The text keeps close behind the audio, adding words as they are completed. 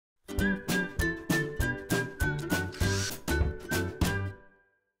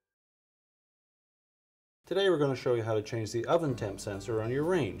Today we're going to show you how to change the oven temp sensor on your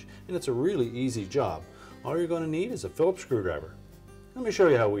range, and it's a really easy job. All you're going to need is a Phillips screwdriver. Let me show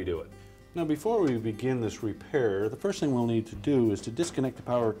you how we do it. Now before we begin this repair, the first thing we'll need to do is to disconnect the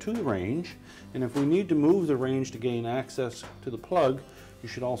power to the range, and if we need to move the range to gain access to the plug, you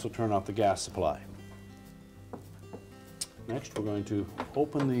should also turn off the gas supply. Next we're going to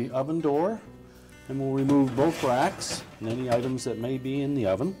open the oven door, and we'll remove both racks and any items that may be in the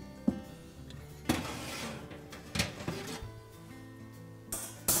oven.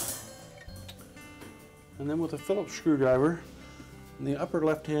 And then with a Phillips screwdriver, in the upper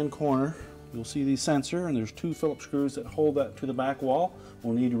left-hand corner, you'll see the sensor, and there's two Phillips screws that hold that to the back wall.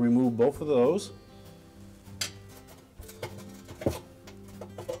 We'll need to remove both of those.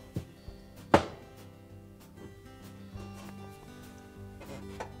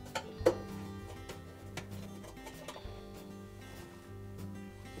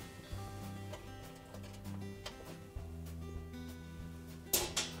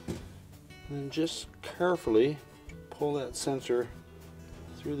 And just carefully pull that sensor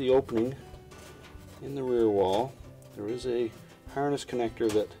through the opening in the rear wall. There is a harness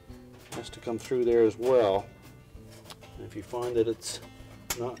connector that has to come through there as well. And if you find that it's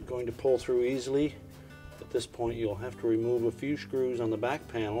not going to pull through easily, at this point you'll have to remove a few screws on the back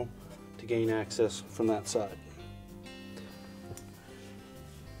panel to gain access from that side.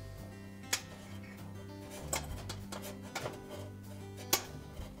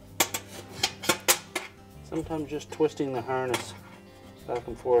 Sometimes just twisting the harness back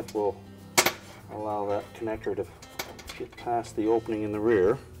and forth will allow that connector to get past the opening in the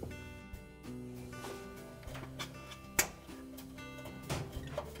rear.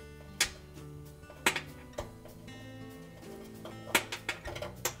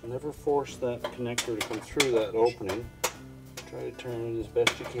 Never force that connector to come through that opening. Try to turn it as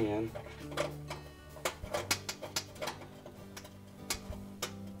best you can.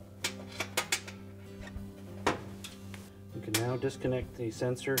 You can now disconnect the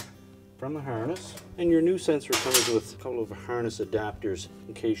sensor from the harness, and your new sensor comes with a couple of harness adapters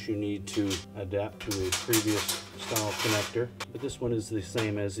in case you need to adapt to a previous style connector, but this one is the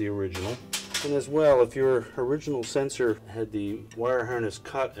same as the original. And as well, if your original sensor had the wire harness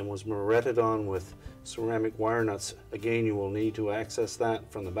cut and was moretted on with ceramic wire nuts, again you will need to access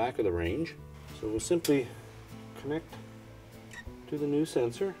that from the back of the range. So we'll simply connect to the new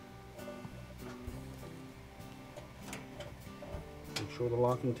sensor. Make sure the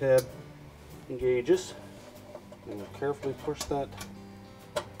locking tab engages, and we'll carefully push that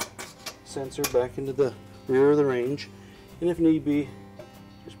sensor back into the rear of the range, and if need be,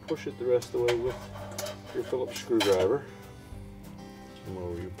 just push it the rest of the way with your Phillips screwdriver. And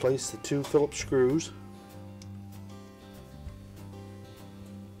we'll replace the two Phillips screws.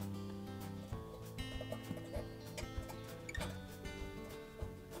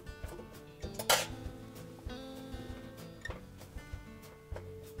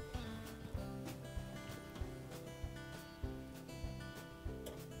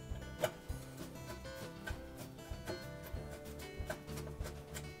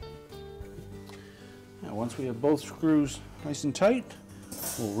 Now once we have both screws nice and tight,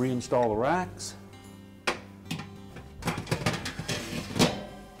 we'll reinstall the racks.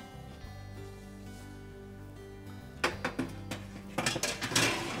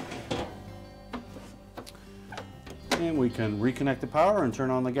 And we can reconnect the power and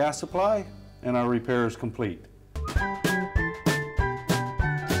turn on the gas supply, and our repair is complete.